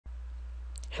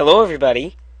Hello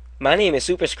everybody, my name is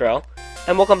Superscrull,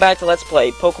 and welcome back to Let's Play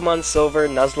Pokemon Silver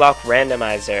Nuzlocke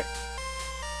Randomizer.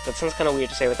 That sounds kind of weird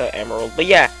to say without Emerald, but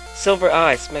yeah, Silver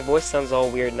Eyes. My voice sounds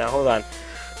all weird now, hold on.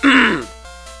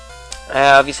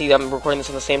 Obviously I'm recording this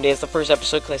on the same day as the first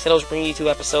episode, because I said I was bringing you 2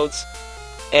 episodes,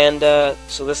 and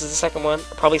so this is the second one.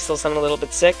 I probably still sound a little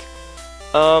bit sick.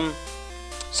 So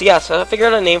I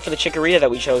figured out a name for the Chikorita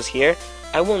that we chose here.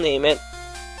 I will name it...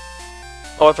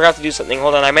 Oh, I forgot to do something.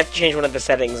 Hold on, I meant to change one of the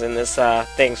settings in this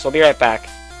thing, so I'll be right back.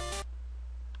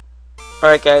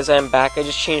 Alright guys, I'm back. I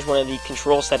just changed one of the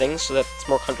control settings so that it's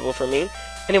more comfortable for me.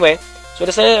 Anyway, so I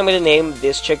decided I'm going to name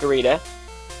this Chikorita,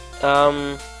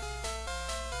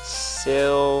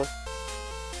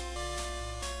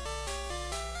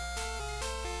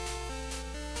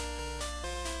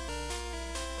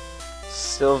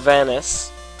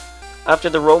 Sylvanus, after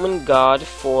the Roman god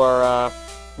for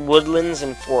woodlands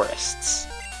and forests.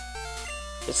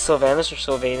 It's Sylvanus or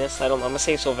Sylvanus? I don't know. I'm gonna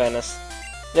say Sylvanus.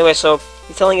 Anyway, so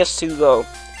he's telling us to go.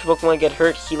 If your Pokemon get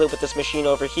hurt, heal it with this machine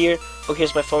over here. Oh,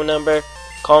 here's my phone number.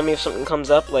 Call me if something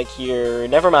comes up, like here.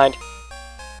 Never mind.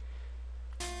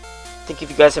 I think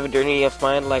if you guys have a dirty enough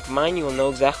mind like mine, you will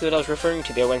know exactly what I was referring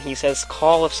to there when he says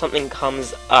call if something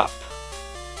comes up.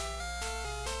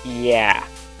 Yeah.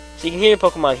 So you can hear your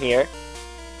Pokemon here.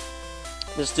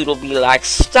 This dude will be like,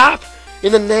 stop!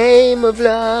 In the name of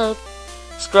love!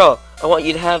 Scroll, I want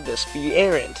you to have this for your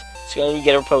errand. So you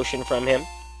get a potion from him.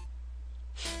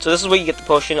 So this is where you get the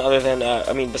potion other than,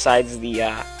 besides the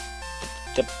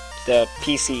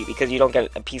PC, because you don't get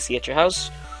a PC at your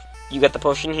house. You get the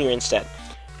potion here instead.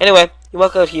 Anyway, you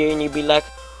walk out here and you'd be like,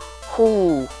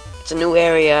 ooh, it's a new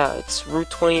area, it's Route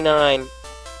 29.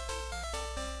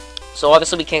 So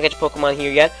obviously we can't get your Pokemon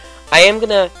here yet. I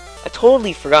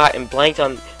totally forgot and blanked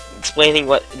on explaining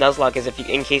what Nuzlocke is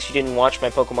in case you didn't watch my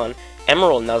Pokemon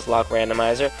Emerald Nuzlocke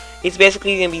Randomizer. It's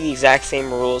basically going to be the exact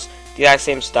same rules, the exact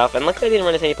same stuff, and luckily I didn't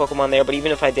run into any Pokemon there, but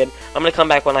even if I did, I'm going to come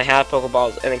back when I have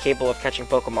Pokeballs and am capable of catching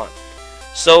Pokemon.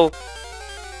 So,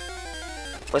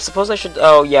 I suppose I should...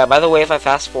 Oh, yeah, by the way, if I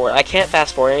fast forward, I can't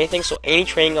fast forward anything, so any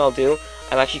training I'll do,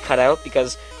 I've actually cut out,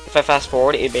 because if I fast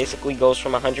forward, it basically goes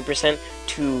from 100%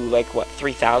 to, like, what,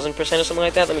 3,000% or something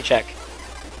like that? Let me check.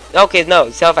 Okay, no,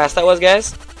 see how fast that was,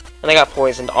 guys? And I got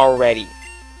poisoned already.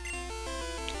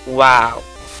 Wow.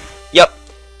 Yep.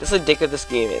 This is how addictive this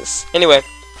game is. Anyway,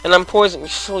 and I'm poisoned.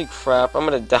 Holy crap, I'm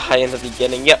gonna die in the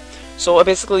beginning. Yep. So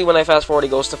basically when I fast forward,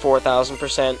 it goes to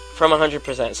 4,000% from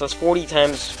 100%. So it's 40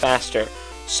 times faster.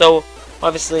 So,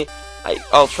 obviously,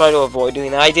 I'll try to avoid doing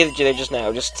that. I did it just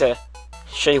now, just to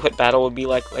show you what battle would be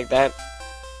like that.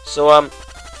 So, I'm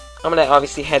gonna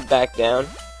obviously head back down.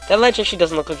 That ledge actually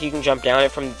doesn't look like you can jump down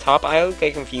it from the top. I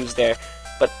get confused there.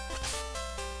 But,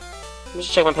 let me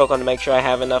just check my Pokemon to make sure I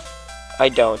have enough. I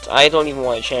don't. I don't even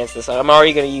want to chance this. I'm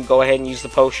already going to go ahead and use the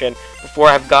potion before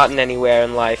I've gotten anywhere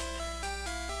in life.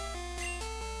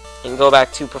 And go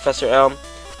back to Professor Elm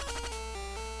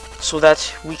so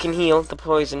that we can heal the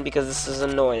poison, because this is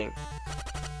annoying.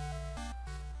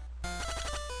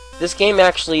 This game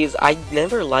actually is... I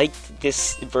never liked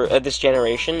this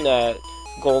generation,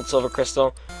 Gold, Silver,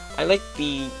 Crystal. I like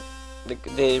the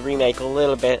remake a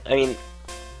little bit. I mean,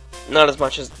 not as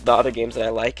much as the other games that I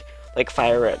like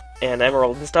Fire and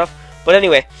Emerald and stuff. But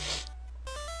anyway,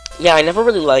 yeah, I never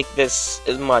really liked this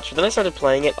as much. But then I started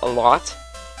playing it a lot,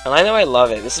 and I know I love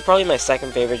it. This is probably my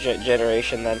second favorite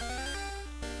generation then.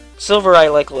 Silver I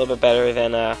like a little bit better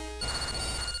than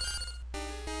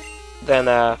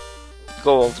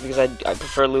Gold, because I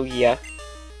prefer Lugia.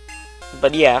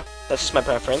 But yeah, that's just my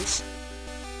preference.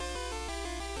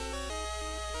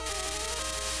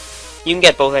 You can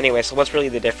get both anyway, so what's really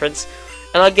the difference?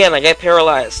 And again, I get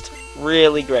paralyzed.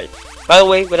 Really great. By the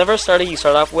way, whenever we'll start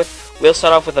off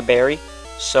with a berry.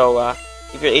 So,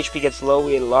 if your HP gets low,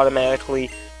 it'll automatically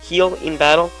heal in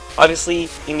battle. Obviously,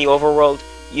 in the overworld,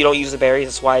 you don't use the berries.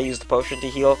 That's why I used the potion to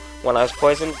heal when I was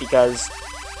poisoned, because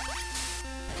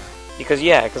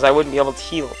I wouldn't be able to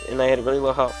heal, and I had really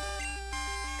low health.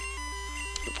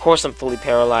 Of course, I'm fully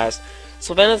paralyzed.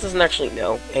 Sylvanus doesn't actually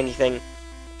know anything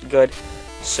good.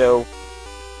 So,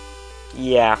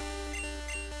 yeah.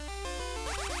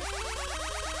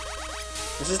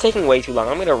 This is taking way too long.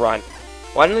 I'm gonna run.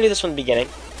 Why didn't I do this from the beginning?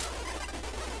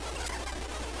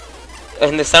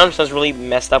 And the sound sounds really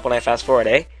messed up when I fast forward,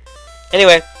 eh?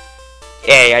 Anyway,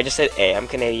 A. I just said A. I'm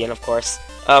Canadian, of course.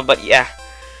 But yeah.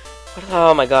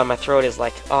 Oh my god, my throat is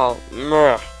like, oh,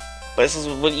 meh. But this is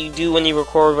what you do when you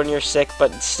record when you're sick.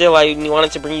 But still, I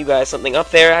wanted to bring you guys something up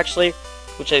there, actually,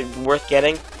 which is worth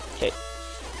getting. Okay.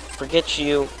 Forget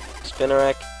you,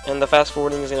 Spinnerack, and the fast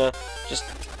forwarding is gonna just...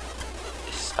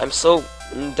 I'm so...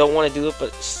 don't want to do it,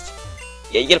 but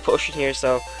yeah, you get a potion here,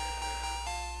 so...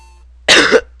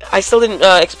 I still didn't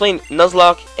explain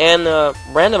Nuzlocke and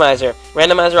Randomizer.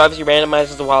 Randomizer obviously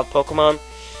randomizes the wild Pokemon.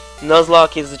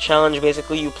 Nuzlocke is the challenge.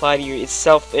 Basically, you apply to your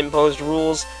self-imposed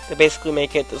rules that basically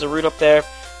make it. There's a route up there.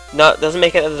 Doesn't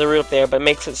make it as a route up there, but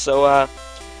makes it so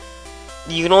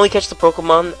you can only catch the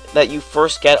Pokemon that you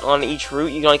first get on each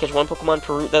route. You can only catch one Pokemon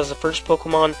per route. That's the first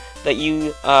Pokemon that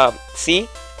you see.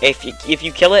 If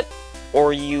you kill it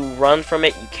or you run from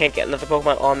it, you can't get another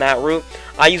Pokemon on that route.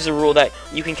 I use the rule that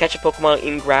you can catch a Pokemon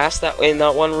in grass in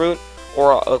that one route,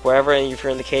 or wherever, and if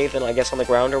you're in the cave, then I guess on the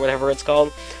ground or whatever it's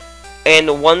called.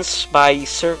 And once by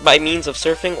means of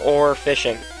surfing or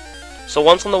fishing. So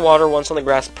once on the water, once on the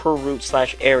grass per route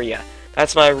 / area.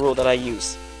 That's my rule that I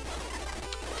use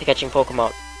to catching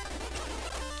Pokemon.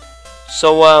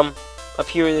 So up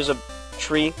here there's a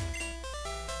tree.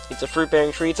 It's a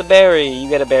fruit-bearing tree. It's a berry. You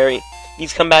get a berry.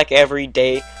 These come back every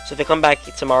day. So if they come back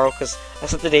tomorrow, because I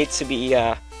set the date to be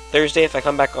Thursday. If I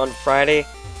come back on Friday,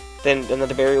 then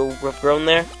another berry will have grown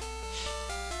there.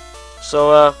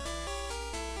 So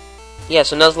yeah.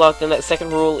 So Nuzlocke. Then that second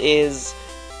rule is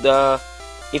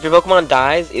if your Pokemon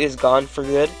dies, it is gone for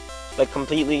good, like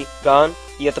completely gone.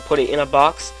 You have to put it in a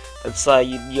box. That's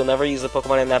you'll never use the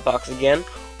Pokemon in that box again,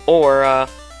 or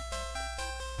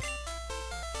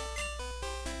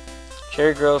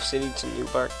Cherry Grove City to New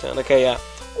Barktown. Okay, yeah.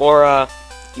 Or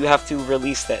you have to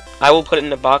release it. I will put it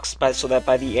in a box so that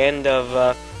by the end of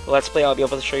the Let's Play, I'll be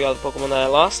able to show you all the Pokemon that I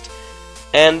lost.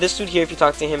 And this dude here, if you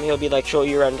talk to him, he'll be like, show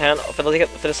you around town. For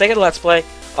the sake of the Let's Play,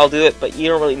 I'll do it, but you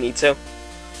don't really need to.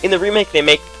 In the remake, they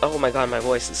make... Oh my god, my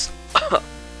voice is...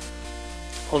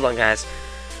 Hold on, guys.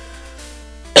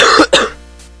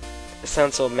 It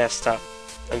sounds so messed up.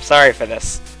 I'm sorry for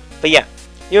this. But yeah,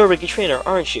 you're a rookie trainer,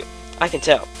 aren't you? I can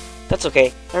tell. That's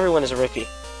okay. Everyone is a rookie.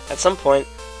 At some point,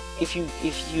 if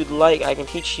you'd like, I can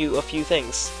teach you a few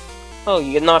things. Oh,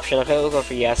 you get an option. Okay, we'll go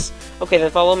for yes. Okay,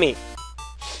 then follow me.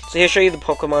 So he'll show you the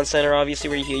Pokemon Center, obviously,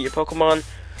 where you heal your Pokemon.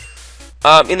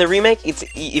 In the remake,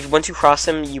 if once you cross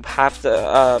him, you have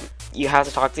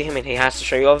to talk to him, and he has to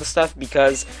show you all the stuff,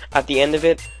 because at the end of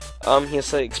it,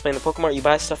 he'll explain the Pokemon. You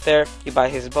buy stuff there. You buy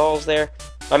his balls there.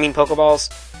 I mean, Pokeballs.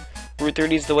 Route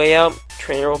 30 is the way out.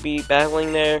 Trainer will be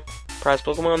battling there. Prize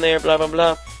Pokemon there. Blah blah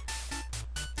blah.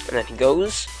 And then he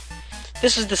goes.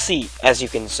 This is the sea, as you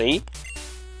can see.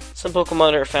 Some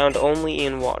Pokemon are found only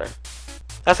in water.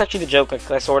 That's actually the joke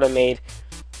I sort of made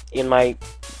in my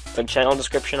channel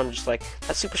description. I'm just like,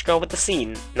 that's Superscrull with the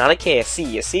C, not a K, a C,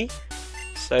 you see?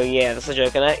 So yeah, that's a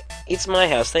joke, and it's my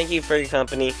house. Thank you for your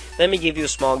company. Let me give you a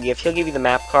small gift. He'll give you the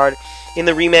map card. In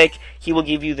the remake, he will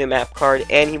give you the map card,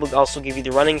 and he will also give you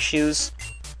the running shoes.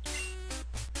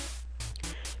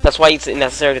 That's why it's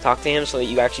necessary to talk to him, so that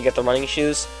you actually get the running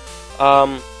shoes.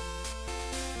 But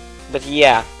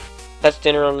yeah, that's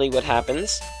generally what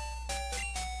happens.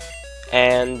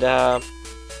 And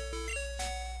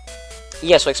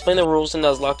yeah, so explain the rules in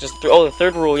Nuzlocke. The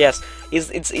third rule, yes,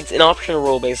 it's an optional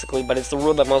rule basically, but it's the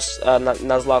rule that most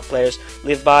Nuzlocke players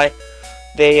live by.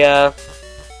 They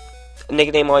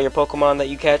nickname all your Pokemon that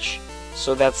you catch,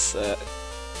 so that's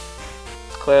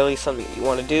clearly something you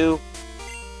want to do.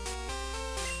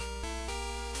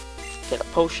 Get a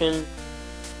potion.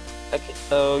 Okay,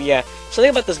 so yeah, something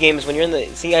about this game is when you're in the...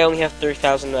 See, I only have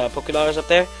 30,000 Pokédollars up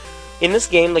there. In this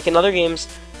game, like in other games,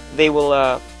 they will,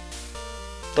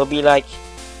 they'll be like,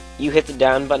 you hit the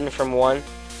down button from 1,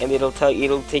 and it'll take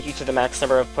you to the max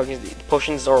number of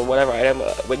potions or whatever item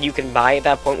what you can buy at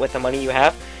that point with the money you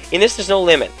have. In this, there's no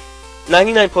limit.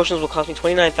 99 potions will cost me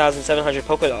 29,700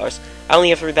 Pokédollars. I only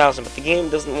have 3,000, but the game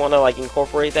doesn't want to like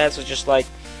incorporate that, so it's just like,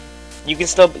 you can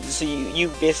still, so you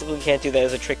basically can't do that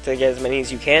as a trick to get as many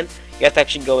as you can. You have to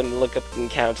actually go and look up and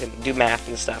count and do math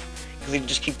and stuff, because you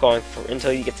just keep going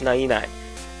until you get to 99.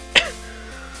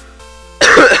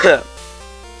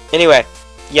 Anyway,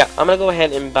 yeah, I'm gonna go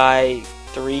ahead and buy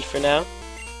 3 for now.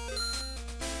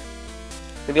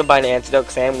 Maybe I'll buy an antidote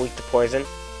because I am weak to poison.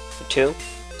 For 2.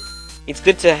 It's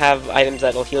good to have items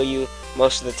that'll heal you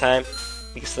most of the time,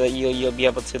 because so that you'll be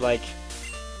able to like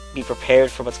be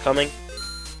prepared for what's coming.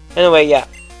 Anyway, yeah.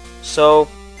 So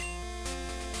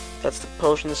that's the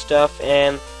potion stuff,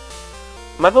 and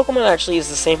my Pokemon actually is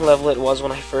the same level it was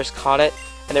when I first caught it,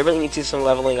 and I really need to do some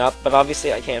leveling up, but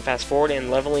obviously I can't fast forward,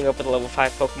 and leveling up with a level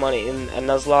 5 Pokemon in a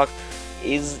Nuzlocke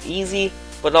is easy,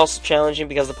 but also challenging,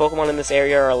 because the Pokemon in this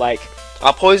area are like,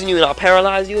 I'll poison you and I'll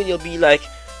paralyze you, and you'll be like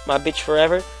my bitch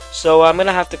forever. So I'm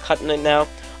gonna have to cut it now.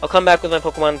 I'll come back with my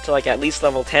Pokemon to like at least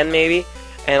level 10 maybe,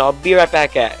 and I'll be right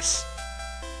back, guys.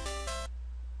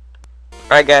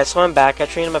 Alright guys, so I'm back. I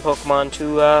trained my Pokemon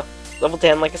to level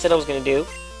 10 like I said I was gonna do.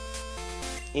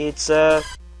 It's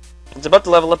It's about to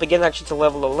level up again, actually, to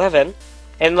level 11.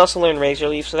 And also learn Razor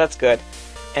Leaf, so that's good.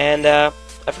 And, I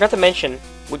forgot to mention,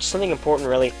 which is something important,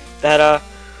 really, that,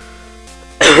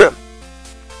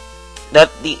 that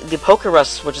the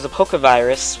Pokerus, which is a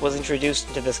Pokevirus, was introduced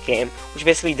into this game, which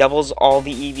basically doubles all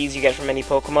the EVs you get from any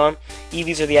Pokemon.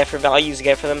 EVs are the effort values you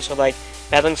get for them, so, like,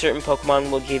 battling certain Pokemon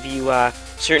will give you,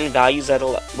 certain values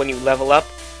that'll, when you level up,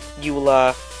 you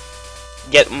will,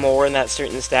 get more in that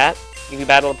certain stat. If you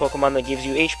battle a Pokemon that gives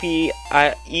you HP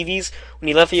EVs,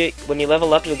 when you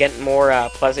level up, you'll get more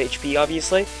plus HP,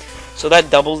 obviously. So that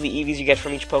doubles the EVs you get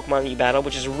from each Pokemon that you battle,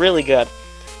 which is really good.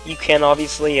 You can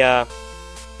obviously, I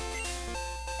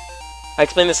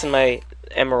explained this in my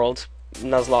Emerald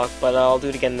Nuzlocke, but I'll do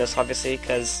it again in this, obviously,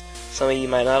 because some of you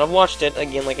might not have watched it,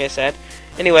 again, like I said.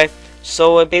 Anyway,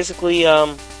 so basically,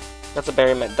 that's a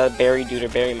berry dude or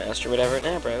berry master, whatever.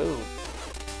 Nah, bro. Ooh.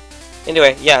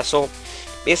 Anyway, yeah, so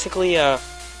basically, it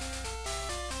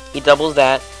doubles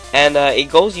that, and it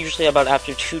goes usually about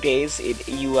after 2 days.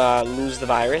 You lose the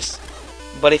virus,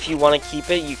 but if you want to keep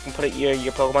it, you can put your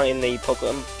Pokemon in the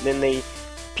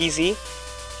PZ,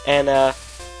 and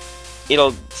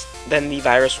then the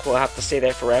virus will have to stay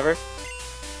there forever,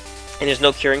 and there's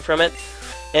no curing from it.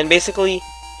 And basically,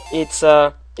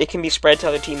 it can be spread to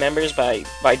other team members by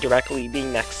directly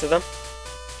being next to them.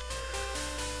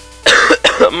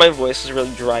 My voice is really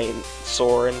dry and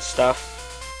sore and stuff.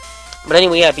 But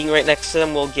anyway, yeah, being right next to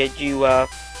them will get you the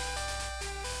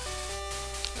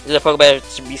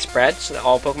Pokemon to be spread, so that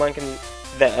all Pokemon can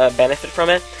benefit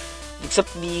from it.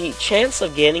 Except the chance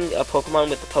of getting a Pokemon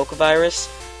with the Pokevirus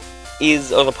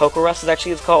or the Pokerus,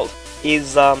 actually it's called,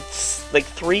 is like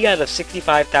 3 out of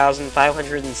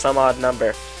 65,500 and some odd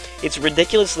number. It's a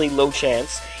ridiculously low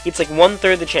chance. It's like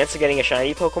 1/3 the chance of getting a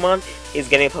shiny Pokemon is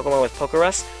getting a Pokemon with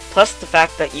Pokerus, plus the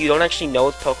fact that you don't actually know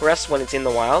it's Pokerus when it's in the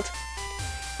wild.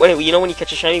 When you know when you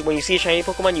see a shiny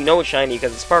Pokemon, you know it's shiny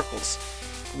because it sparkles.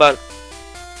 But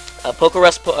a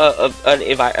Pokerus,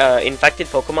 infected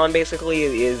Pokemon basically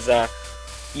is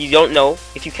you don't know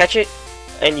if you catch it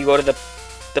and you go to the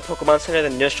Pokemon Center,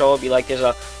 then this show will be like there's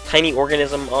a tiny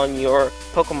organism on your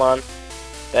Pokemon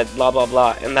that blah blah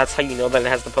blah, and that's how you know that it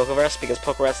has the Pokevirus, because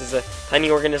Pokevirus is a tiny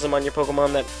organism on your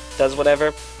Pokemon that does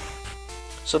whatever.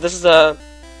 So this is the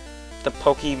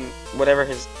whatever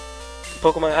his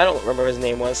Pokemon, I don't remember what his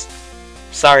name was.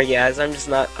 Sorry guys, I'm just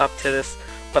not up to this,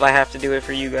 but I have to do it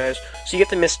for you guys. So you get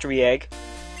the mystery egg,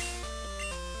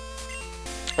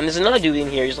 and there's another dude in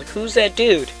here. He's like, who's that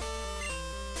dude?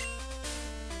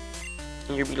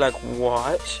 And you'll be like,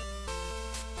 what?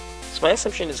 So my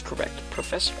assumption is correct.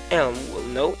 Professor Elm will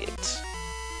know it.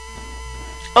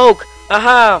 Oak!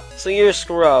 Aha! So you're a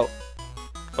Squirrel.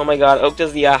 Oh my god, Oak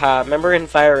does the aha. Remember in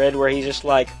Fire Red where he's just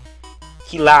like,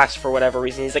 he laughs for whatever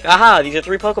reason. He's like, aha! These are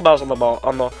 3 Pokeballs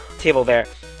on the table there.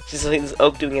 This is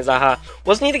Oak doing his aha.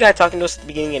 Wasn't he the guy talking to us at the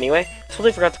beginning anyway?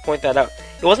 Totally forgot to point that out.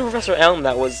 It wasn't Professor Elm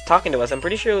that was talking to us. I'm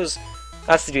pretty sure it was...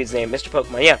 That's the dude's name, Mr.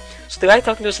 Pokemon, yeah. So the guy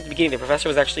talking to us at the beginning, the professor,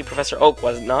 was actually Professor Oak,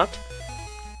 was it not?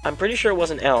 I'm pretty sure it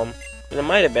wasn't Elm. But it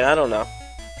might have been, I don't know.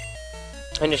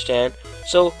 I understand.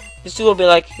 So, this dude will be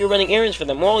like, you're running errands for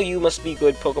them. Well, you must be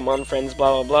good Pokemon friends,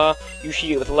 blah blah blah. You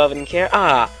treat it with love and care.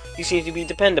 Ah, you seem to be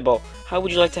dependable. How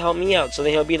would you like to help me out? So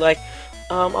then he'll be like,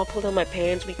 I'll pull down my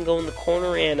pants, we can go in the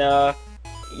corner and,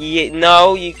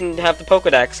 no, you can have the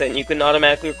Pokedex, and you can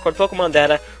automatically record Pokemon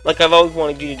data like I've always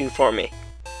wanted you to do for me.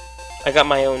 I got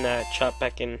my own, chop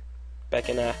back in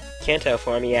Kanto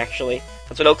for me, actually.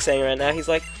 That's what Oak's saying right now. He's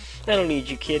like, I don't need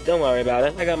you, kid. Don't worry about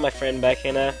it. I got my friend back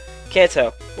in,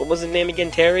 Kanto. What was his name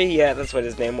again? Terry? Yeah, that's what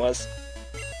his name was.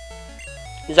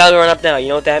 He's out to run up now. You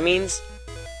know what that means?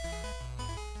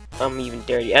 I'm even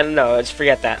dirty. I don't know. Just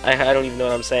forget that. I don't even know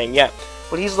what I'm saying. Yeah.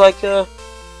 But he's like, I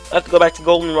have to go back to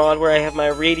Goldenrod where I have my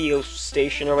radio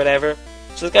station or whatever.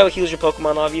 So this guy will heal your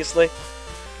Pokemon, obviously.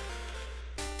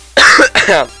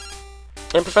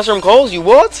 And Professor M calls you,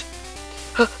 what?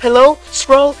 Hello?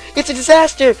 Scroll? It's a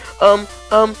disaster!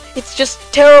 It's just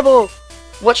terrible!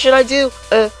 What should I do?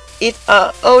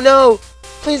 Oh no!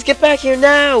 Please get back here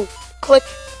now! Click!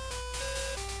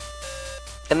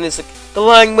 And then it's like, the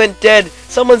line went dead!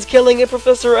 Someone's killing it,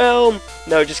 Professor Elm!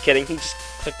 No, just kidding, he just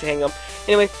clicked to hang up.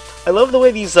 Anyway, I love the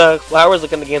way these flowers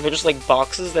look in the game. They're just like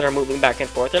boxes that are moving back and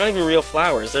forth. They're not even real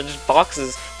flowers, they're just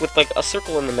boxes with like a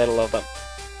circle in the middle of them.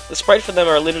 The sprite for them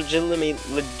are legitimately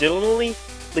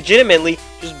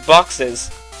just boxes.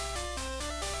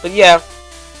 But yeah,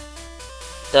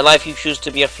 that life you choose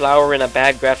to be a flower in a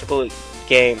bad graphical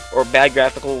game, or bad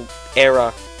graphical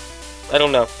era. I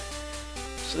don't know.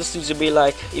 So this dude's will be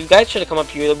like, if you guys try to come up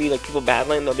here, there'll be like people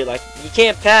battling, they'll be like, you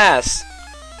can't pass!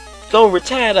 Go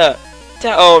Rattata!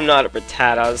 Oh, not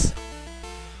Rattatas.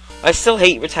 I still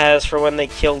hate Rattaz for when they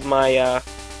killed my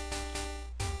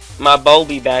my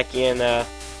Bulby back in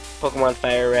Pokemon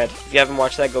Fire Red. If you haven't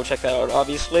watched that, go check that out,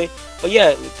 obviously. But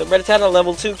yeah, the Rattata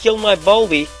level 2 killed my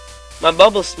Bulby, my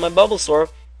Bulbasaur,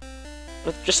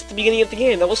 just at the beginning of the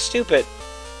game. That was stupid.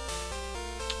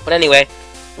 But anyway,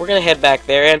 we're gonna head back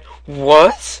there, and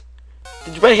what?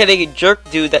 The red-headed jerk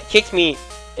dude that kicked me,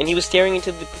 and he was staring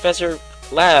into the professor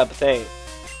lab thing. ...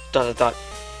 You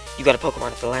got a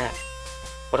Pokemon at the lab.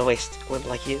 What a waste. A wimp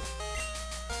like you.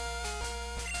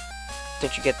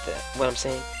 Don't you get what I'm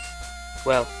saying?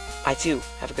 Well, I too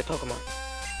have a good Pokemon.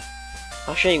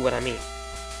 I'll show you what I mean.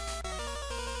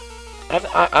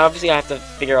 Obviously, I have to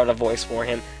figure out a voice for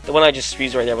him. The one I just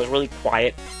used right there was really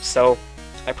quiet, so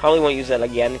I probably won't use that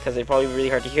again because they're probably really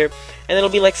hard to hear. And it'll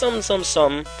be like something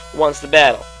wants to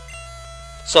battle.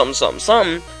 Something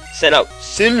sent out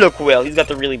Cyndaquil. He's got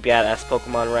the really badass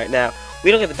Pokemon right now.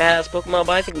 We don't get the badass Pokemon,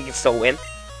 but I think we can still win.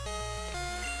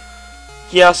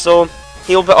 Yeah, so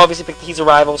he'll obviously pick. He's a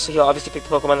rival, so he'll obviously pick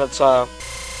the Pokemon that's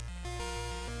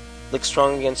like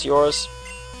strong against yours,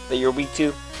 that you're weak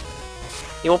to.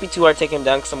 It won't be too hard to take him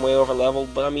down because I'm way over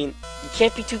leveled, but I mean, you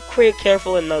can't be too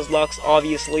careful in Nuzlocke,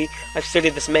 obviously. I've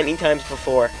studied this many times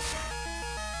before.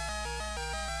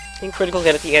 And critical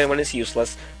hit at the end when it's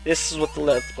useless. This is what the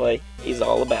Let's Play is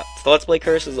all about. The Let's Play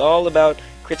curse is all about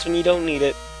crits when you don't need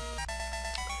it.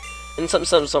 And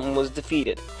something was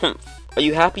defeated. Are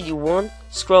you happy you won?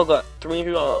 Skrull got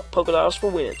 300 Poké Dollars for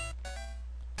winning.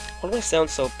 Why do I sound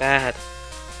so bad?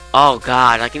 Oh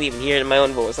god, I can even hear it in my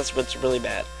own voice. That's really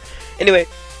bad. Anyway,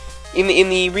 in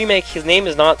the remake, his name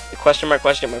is not question mark.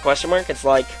 It's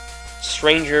like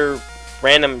stranger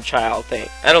random child thing.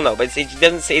 I don't know, but it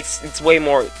doesn't say. It's way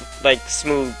more like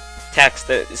smooth text.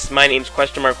 My name's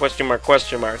question mark.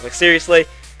 Like seriously,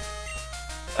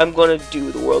 I'm gonna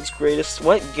do the world's greatest.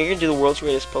 What? You're gonna do the world's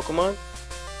greatest Pokemon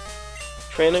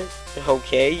trainer?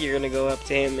 Okay, you're gonna go up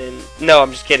to him and no,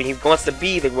 I'm just kidding. He wants to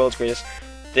be the world's greatest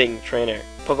Pokemon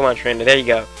trainer. There you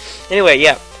go. Anyway,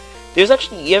 yeah. There's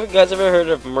actually, you guys ever heard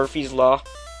of Murphy's Law?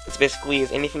 It's basically,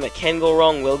 is anything that can go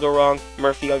wrong, will go wrong.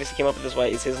 Murphy obviously came up with this, why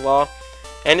it's his law.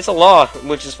 And it's a law,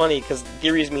 which is funny, because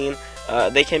theories mean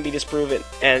they can be disproven,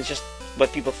 and it's just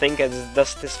what people think as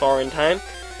thus this far in time.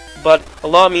 But a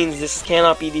law means this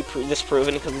cannot be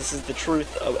disproven, because this is the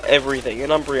truth of everything. An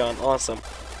Umbreon, awesome.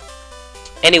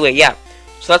 Anyway, yeah.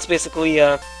 So that's basically,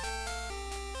 that's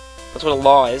what a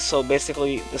law is. So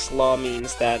basically, this law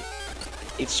means that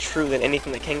it's true that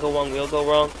anything that can go wrong will go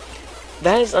wrong.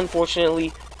 That is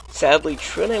unfortunately, sadly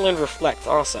true, and I learned Reflect,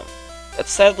 awesome. That's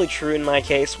sadly true in my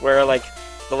case, where like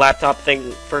the laptop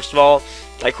thing, first of all,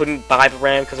 I couldn't buy the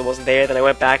RAM because it wasn't there, then I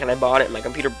went back and I bought it, and my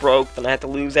computer broke, then I had to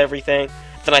lose everything,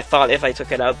 then I thought if I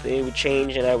took it out it would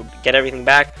change and I would get everything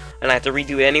back, and I had to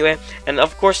redo it anyway, and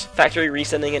of course, factory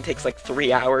resending it takes like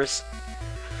 3 hours.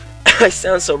 I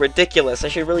sound so ridiculous, I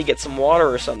should really get some water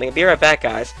or something. I'll be right back,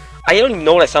 guys. I don't even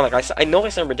know what I sound like. I know I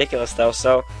sound ridiculous, though,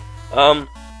 so, I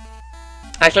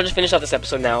should just finish off this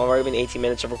episode now. I've already been 18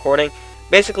 minutes of recording.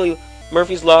 Basically,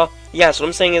 Murphy's Law, yeah, so what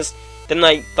I'm saying is, then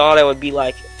I thought I would be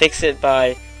like, fix it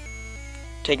by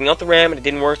taking out the RAM, and it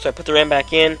didn't work, so I put the RAM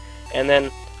back in, and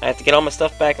then I had to get all my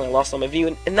stuff back, and I lost all my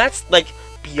view, and that's, like,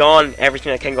 beyond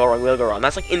everything that can go wrong will go wrong.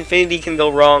 That's like infinity can go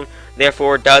wrong,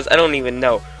 therefore it does. I don't even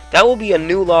know. That will be a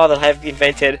new law that I've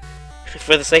invented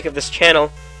for the sake of this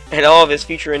channel and all of his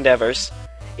future endeavors,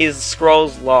 is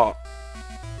Skrull's Law.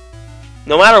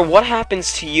 No matter what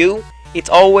happens to you, it's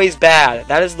always bad.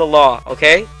 That is the law,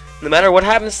 okay? No matter what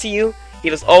happens to you,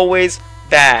 it is always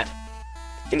bad.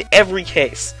 In every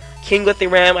case. King with the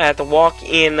RAM, I had to walk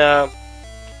in the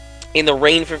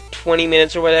rain for 20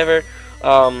 minutes or whatever.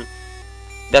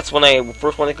 That's when I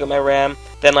first wanted to get my RAM.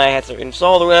 Then I had to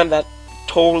install the RAM. That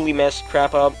totally messed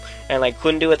crap up, and I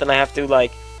couldn't do it. Then I have to,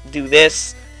 like, do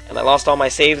this. And I lost all my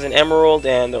saves in Emerald,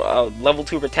 and level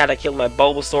 2 Rattata killed my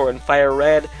Bulbasaur in Fire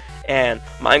Red, and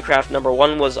Minecraft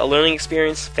 #1 was a learning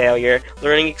experience, failure,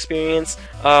 learning experience,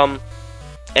 and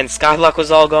Skylock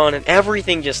was all gone, and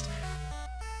everything just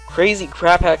crazy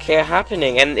crap kept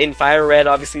happening, and in Fire Red,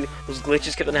 obviously, those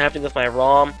glitches kept on happening with my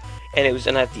ROM, and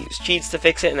I had to use cheats to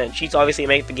fix it, and then cheats obviously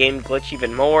make the game glitch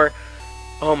even more.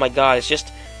 Oh my god, it's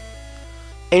just,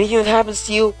 anything that happens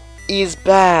to you is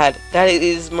bad. That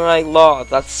is my law.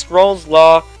 That's Skrull's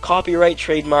Law, copyright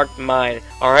trademarked mine.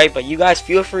 Alright, but you guys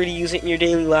feel free to use it in your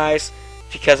daily lives,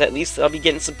 because at least I'll be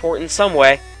getting support in some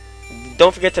way.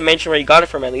 Don't forget to mention where you got it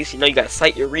from, at least. You know, you gotta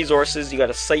cite your resources, you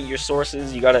gotta cite your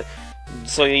sources, you gotta,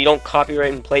 so you don't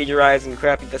copyright and plagiarize and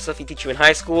crap, that stuff you teach you in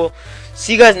high school.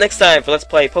 See you guys next time for Let's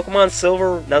Play Pokemon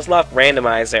Silver Nuzlocke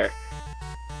Randomizer.